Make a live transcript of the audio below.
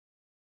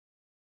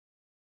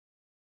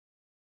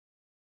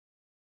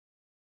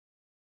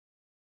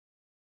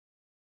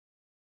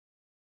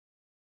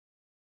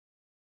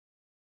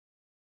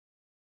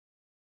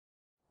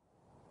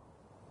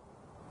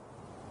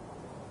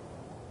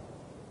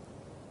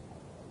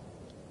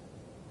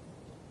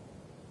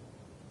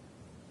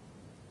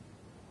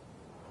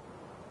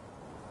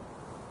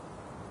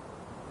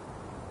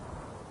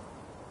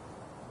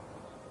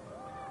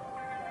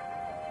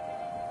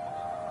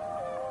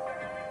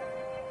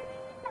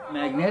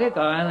Magnetic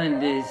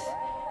Island is,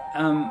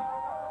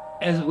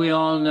 as we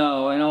all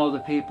know, and all the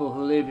people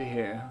who live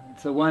here,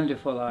 it's a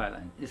wonderful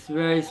island. It's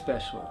very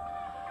special.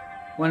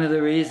 One of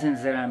the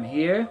reasons that I'm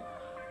here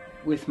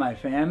with my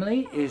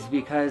family is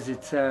because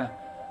it's a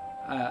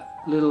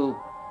little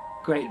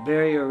Great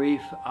Barrier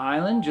Reef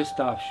island just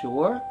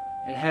offshore.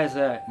 It has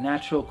a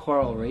natural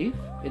coral reef.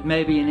 It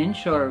may be an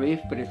inshore reef,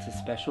 but it's a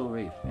special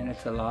reef and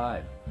it's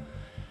alive.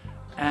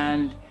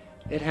 And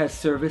it has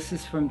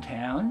services from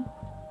town.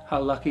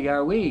 How lucky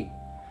are we?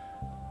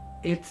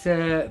 It's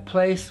a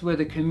place where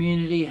the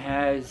community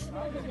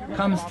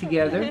comes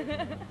together.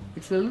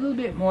 It's a little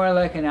bit more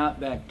like an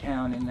outback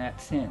town in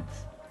that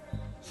sense.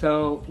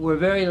 So we're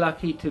very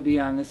lucky to be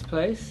on this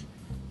place.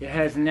 It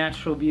has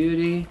natural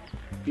beauty,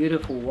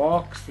 beautiful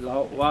walks,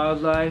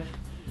 wildlife,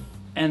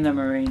 and the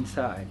marine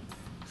side.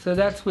 So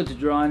that's what's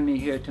drawn me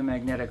here to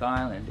Magnetic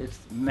Island. It's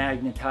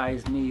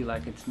magnetized me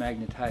like it's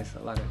magnetized a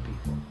lot of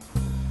people.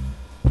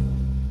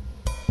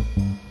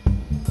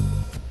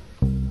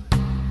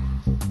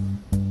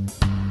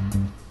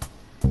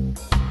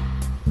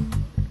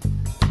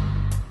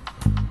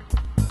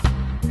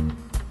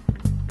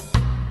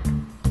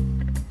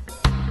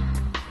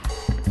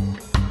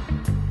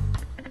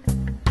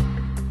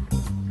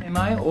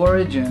 My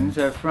origins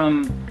are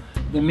from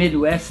the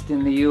Midwest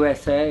in the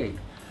USA.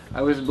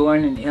 I was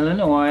born in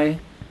Illinois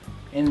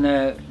in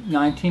the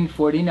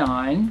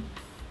 1949,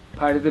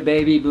 part of the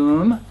baby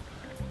boom,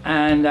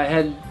 and I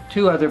had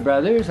two other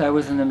brothers. I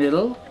was in the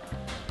middle.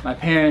 My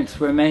parents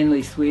were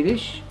mainly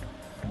Swedish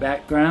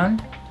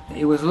background.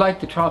 It was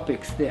like the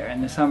tropics there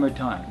in the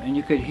summertime, and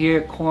you could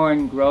hear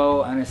corn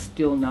grow on a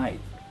still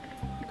night.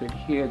 You could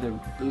hear the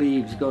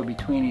leaves go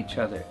between each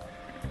other.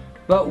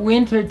 But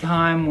winter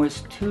time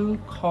was too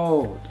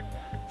cold,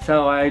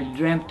 so I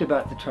dreamt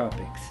about the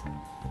tropics.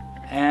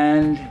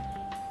 And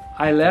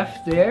I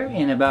left there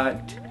in about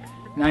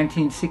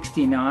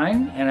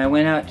 1969, and I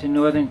went out to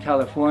Northern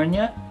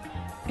California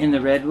in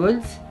the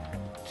Redwoods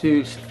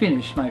to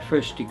finish my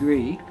first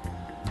degree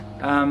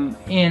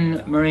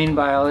in marine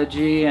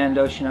biology and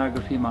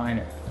oceanography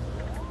minor.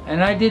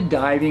 And I did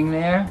diving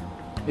there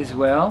as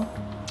well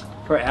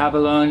for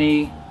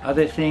abalone,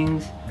 other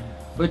things.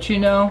 But you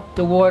know,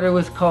 the water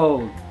was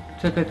cold.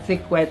 Took a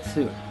thick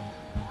wetsuit.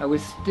 I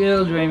was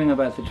still dreaming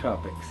about the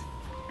tropics.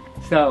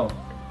 So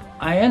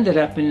I ended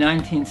up in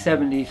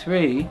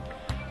 1973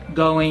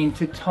 going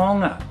to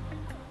Tonga,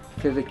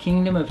 to the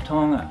Kingdom of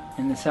Tonga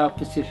in the South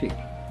Pacific.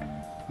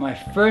 My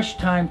first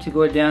time to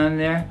go down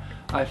there,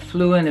 I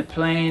flew in a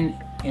plane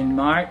in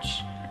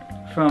March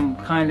from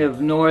kind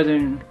of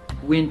northern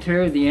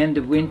winter, the end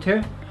of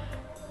winter,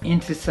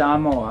 into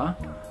Samoa,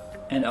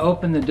 and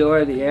opened the door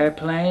of the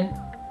airplane,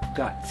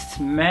 got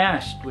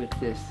smashed with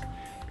this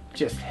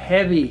just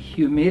heavy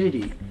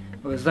humidity.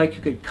 It was like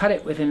you could cut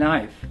it with a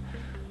knife.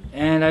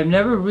 And I've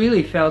never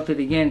really felt it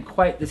again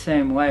quite the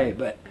same way,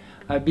 but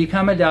I've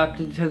become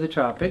adapted to the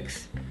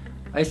tropics.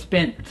 I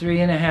spent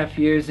 3.5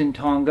 years in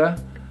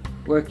Tonga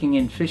working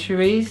in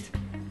fisheries,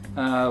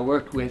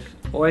 worked with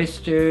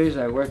oysters,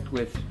 I worked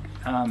with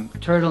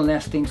turtle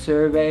nesting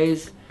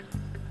surveys,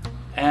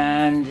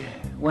 and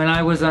when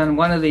I was on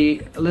one of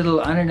the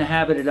little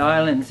uninhabited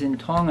islands in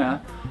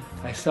Tonga,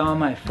 I saw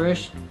my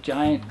first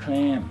giant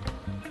clam,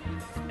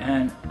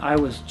 and I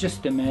was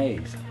just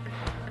amazed.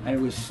 And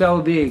it was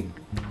so big,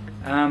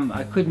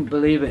 I couldn't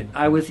believe it.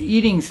 I was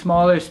eating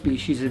smaller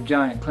species of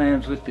giant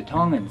clams with the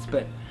Tongans,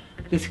 but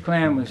this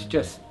clam was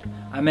just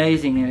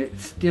amazing, and it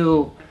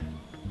still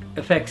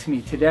affects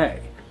me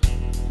today.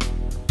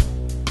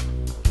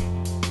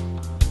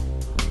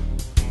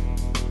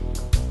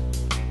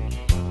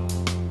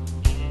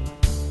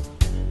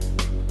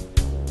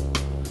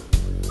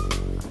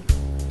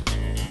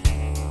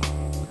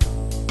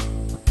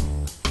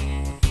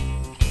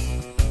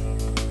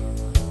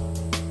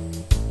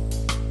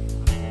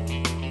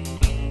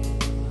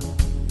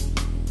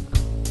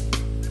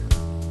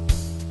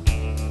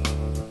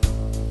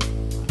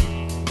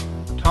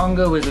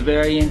 Tonga was a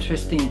very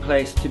interesting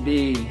place to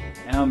be.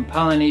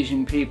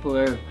 Polynesian people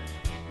are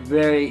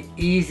very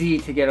easy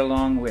to get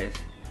along with.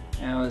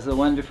 And it was a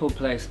wonderful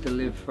place to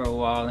live for a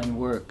while and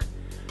work.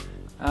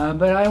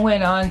 But I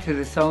went on to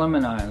the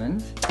Solomon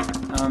Islands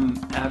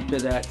after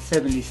that,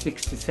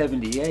 76 to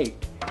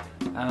 78.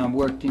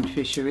 Worked in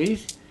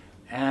fisheries,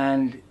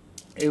 and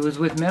it was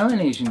with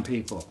Melanesian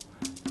people.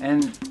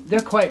 And they're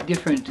quite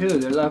different too.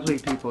 They're lovely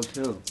people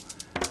too.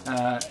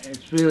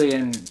 It's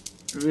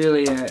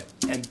really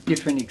a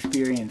different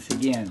experience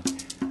again.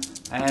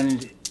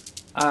 And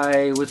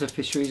I was a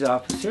fisheries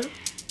officer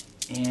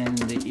in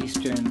the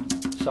Eastern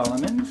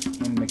Solomons,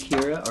 in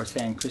Makira or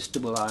San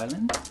Cristobal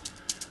Island.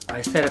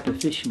 I set up a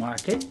fish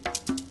market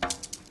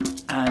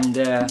and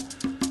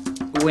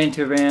went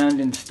around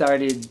and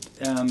started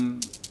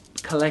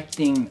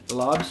collecting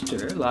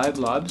lobster, live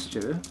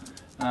lobster,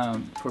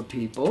 for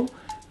people.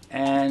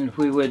 And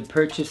we would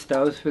purchase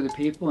those for the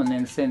people and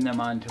then send them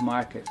on to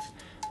markets.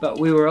 But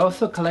we were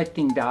also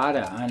collecting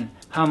data on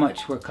how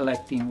much we're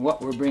collecting,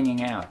 what we're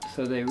bringing out,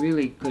 so they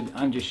really could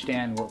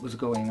understand what was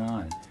going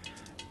on.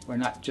 We're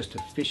not just a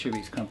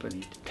fisheries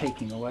company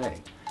taking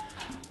away.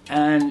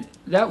 And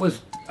that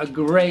was a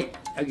great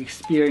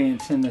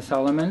experience in the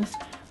Solomons,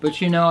 but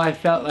you know, I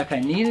felt like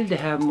I needed to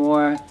have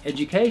more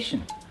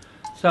education.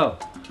 So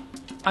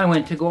I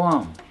went to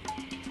Guam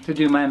to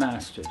do my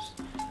master's.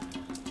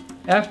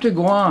 After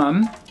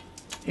Guam,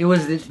 it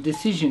was this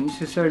decision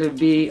to sort of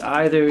be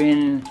either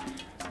in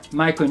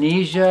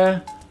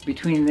Micronesia,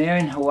 between there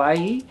and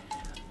Hawaii,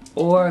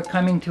 or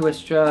coming to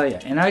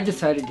Australia. And I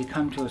decided to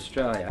come to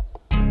Australia.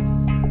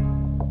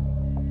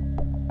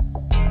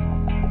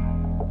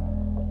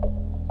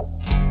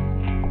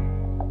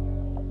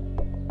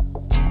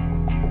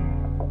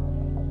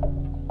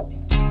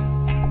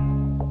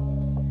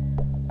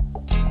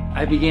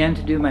 I began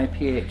to do my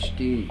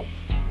PhD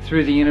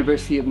through the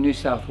University of New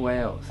South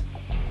Wales.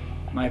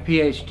 My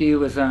PhD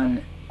was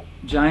on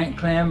giant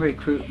clam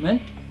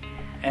recruitment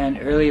and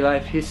early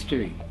life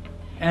history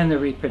and the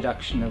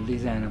reproduction of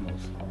these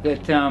animals.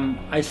 That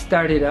I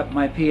started up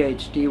my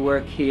PhD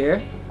work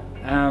here,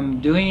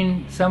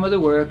 doing some of the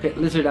work at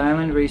Lizard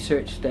Island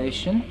Research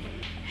Station,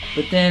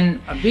 but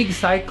then a big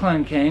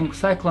cyclone came,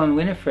 Cyclone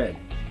Winifred,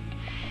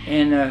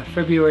 in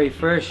February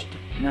 1st,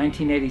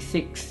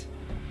 1986.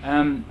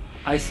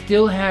 I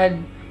still had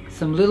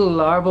some little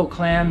larval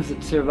clams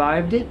that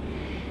survived it,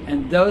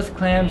 and those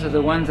clams are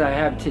the ones I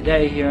have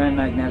today here on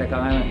Magnetic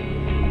Island.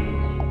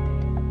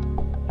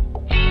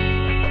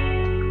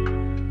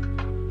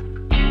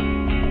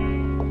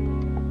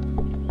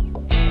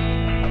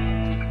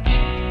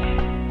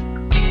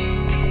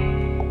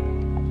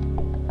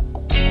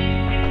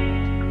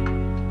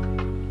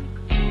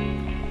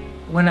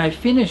 When I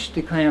finished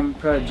the clam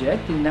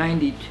project in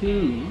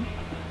 '92,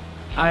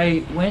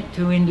 I went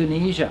to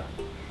Indonesia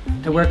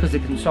to work as a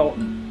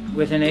consultant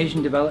with an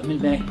Asian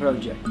Development Bank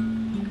project.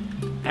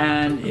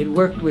 And it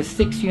worked with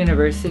 6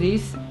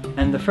 universities,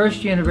 and the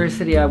first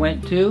university I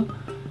went to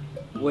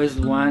was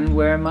one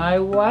where my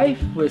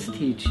wife was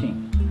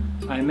teaching.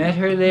 I met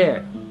her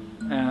there,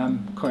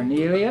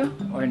 Cornelia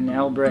or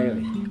Nell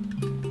Braley.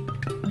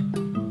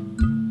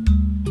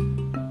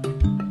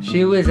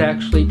 She was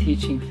actually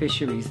teaching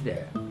fisheries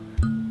there.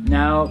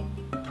 Now,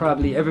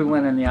 probably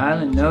everyone on the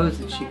island knows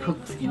that she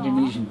cooks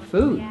Indonesian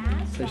food,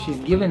 so she's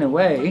given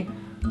away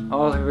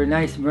all of her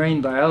nice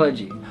marine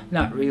biology.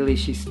 Not really,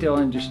 she still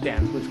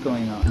understands what's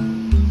going on.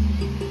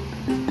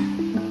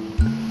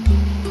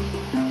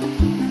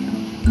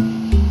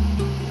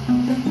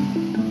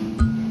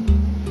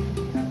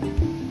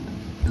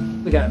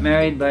 We got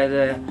married by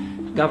the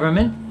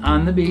government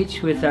on the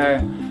beach with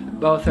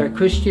both our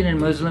Christian and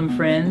Muslim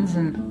friends,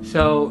 and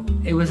so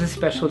it was a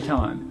special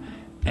time.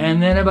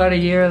 And then about a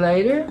year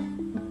later,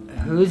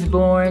 who's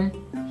born?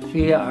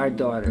 Fia, our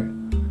daughter.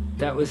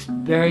 That was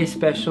very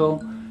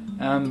special.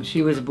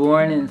 She was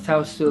born in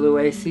South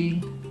Sulawesi,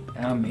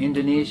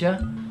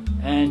 Indonesia,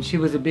 and she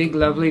was a big,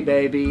 lovely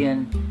baby,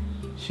 and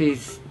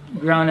she's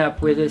grown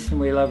up with us, and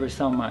we love her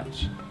so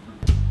much.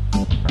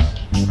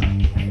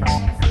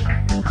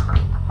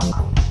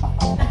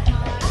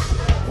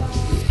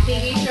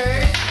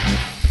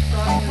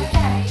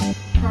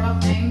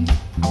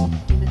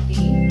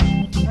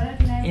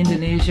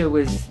 Indonesia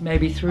was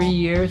maybe 3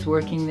 years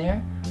working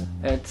there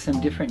at some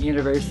different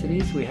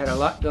universities. We had a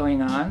lot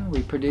going on.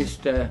 We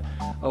produced a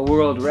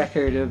world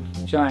record of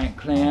giant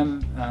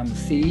clam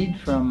seed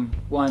from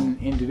one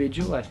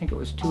individual. I think it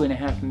was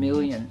 2.5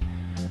 million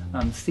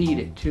seed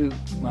at 2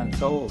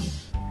 months old.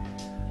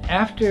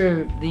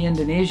 After the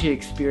Indonesia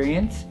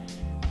experience,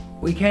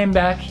 we came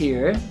back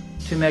here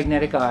to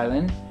Magnetic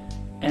Island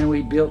and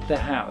we built the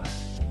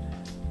house.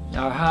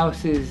 Our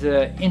house is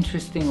an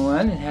interesting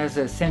one. It has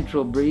a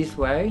central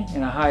breezeway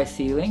and a high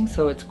ceiling,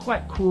 so it's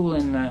quite cool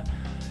in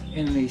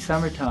the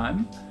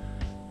summertime,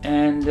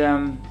 and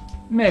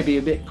maybe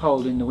a bit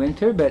cold in the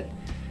winter, but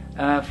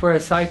for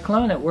a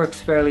cyclone it works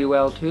fairly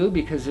well too,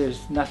 because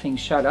there's nothing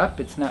shut up.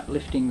 It's not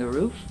lifting the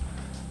roof.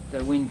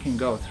 The wind can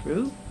go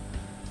through.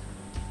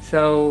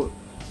 So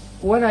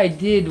what I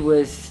did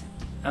was,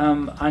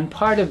 on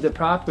part of the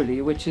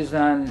property, which is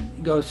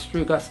goes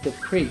through Gustav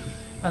Creek,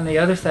 on the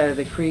other side of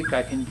the creek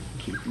I can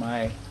keep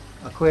my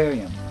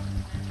aquarium.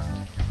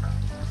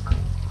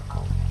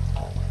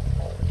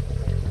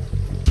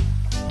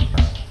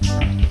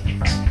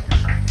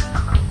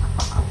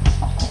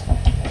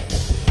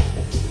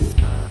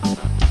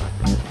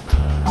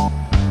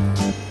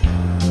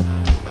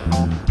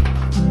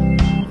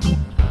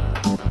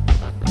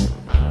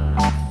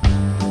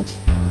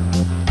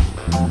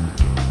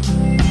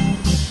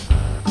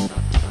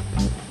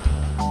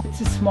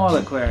 Small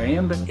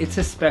aquarium, but it's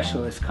a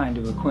specialist kind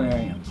of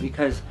aquarium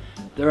because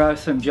there are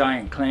some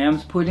giant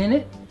clams put in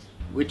it,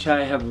 which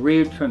I have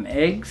reared from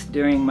eggs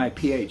during my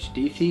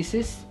PhD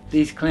thesis.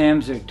 These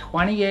clams are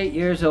 28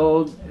 years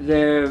old.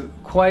 They're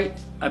quite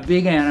a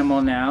big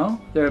animal now.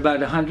 They're about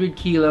 100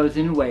 kilos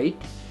in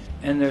weight,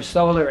 and they're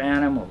solar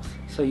animals,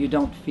 so you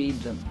don't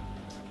feed them.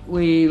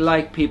 We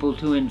like people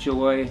to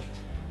enjoy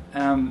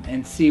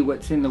and see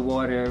what's in the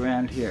water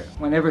around here.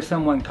 Whenever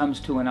someone comes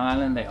to an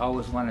island, they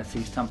always want to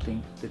see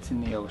something that's in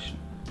the ocean.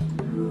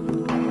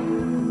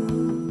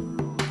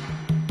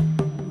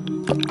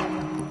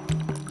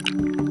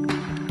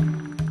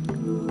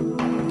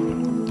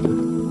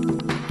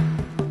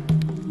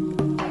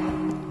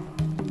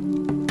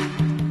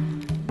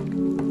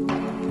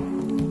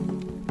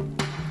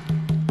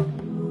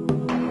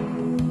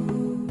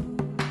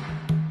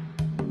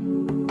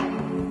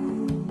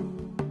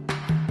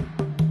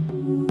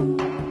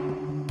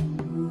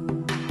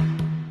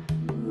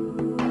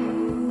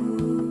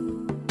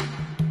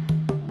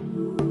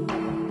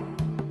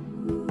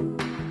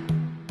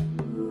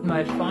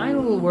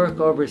 work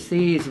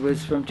overseas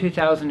was from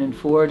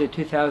 2004 to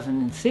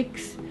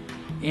 2006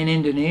 in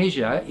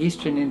Indonesia,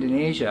 eastern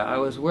Indonesia. I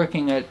was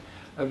working at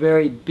a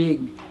very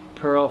big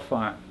pearl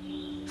farm,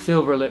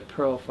 silver-lip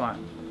pearl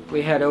farm.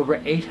 We had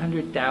over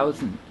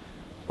 800,000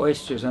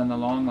 oysters on the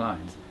long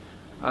lines.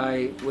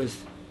 I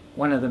was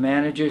one of the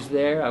managers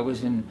there. I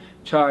was in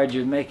charge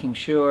of making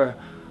sure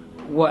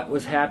what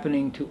was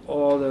happening to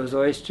all those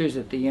oysters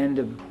at the end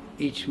of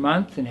each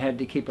month and had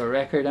to keep a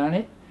record on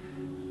it.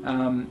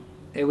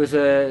 It was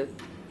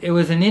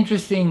an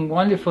interesting,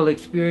 wonderful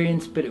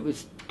experience, but it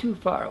was too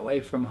far away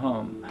from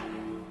home.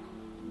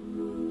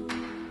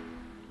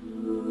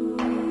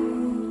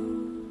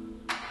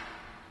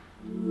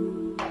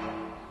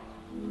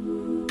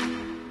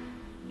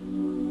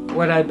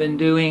 What I've been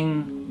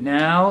doing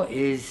now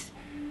is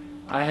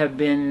I have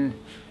been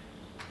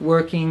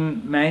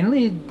working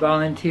mainly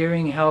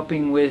volunteering,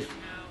 helping with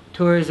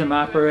tourism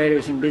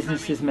operators and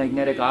businesses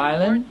Magnetic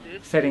Island,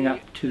 setting up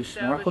 2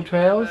 snorkel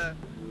trails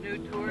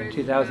in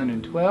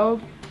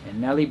 2012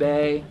 in Nelly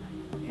Bay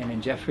and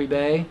in Jeffrey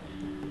Bay.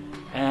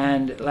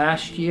 And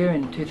last year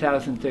in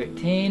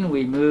 2013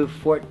 we moved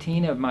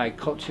 14 of my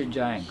cultured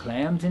giant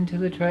clams into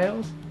the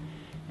trails,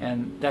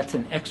 and that's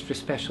an extra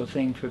special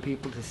thing for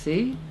people to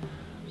see.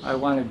 I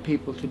wanted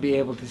people to be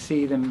able to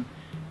see them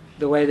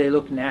the way they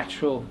look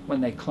natural when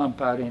they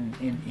clump out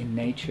in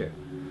nature.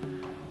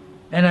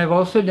 And I've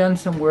also done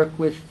some work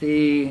with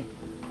the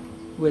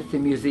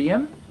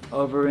museum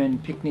over in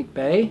Picnic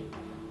Bay,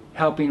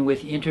 helping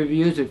with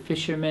interviews of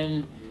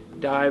fishermen,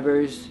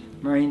 divers,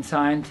 marine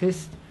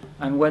scientists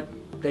on what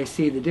they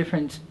see the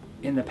difference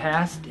in the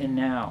past and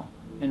now,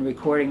 and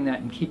recording that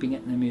and keeping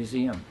it in the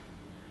museum.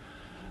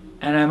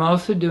 And I'm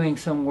also doing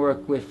some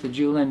work with the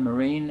Julian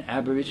Marine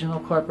Aboriginal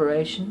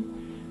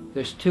Corporation.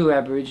 There's 2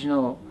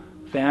 Aboriginal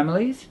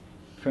families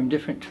from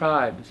different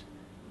tribes,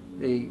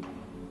 the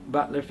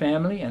Butler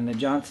family and the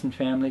Johnson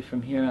family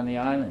from here on the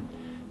island,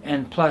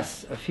 and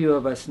plus a few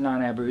of us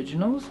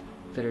non-Aboriginals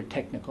that are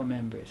technical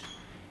members.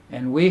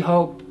 And we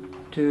hope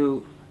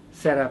to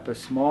set up a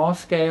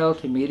small-scale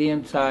to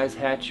medium-sized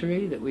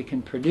hatchery that we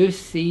can produce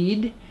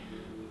seed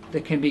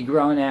that can be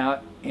grown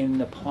out in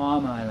the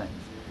Palm Islands.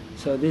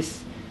 So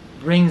this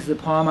brings the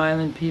Palm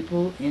Island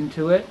people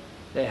into it.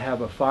 They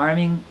have a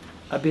farming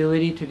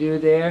ability to do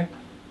there,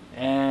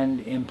 and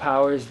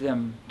empowers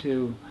them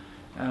to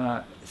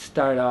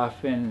start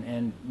off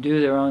and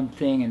do their own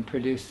thing and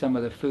produce some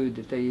of the food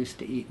that they used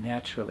to eat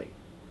naturally.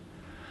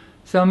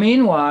 So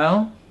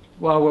meanwhile,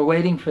 while we're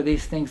waiting for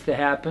these things to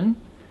happen,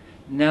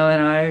 Nell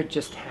and I are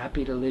just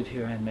happy to live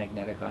here on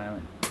Magnetic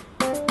Island.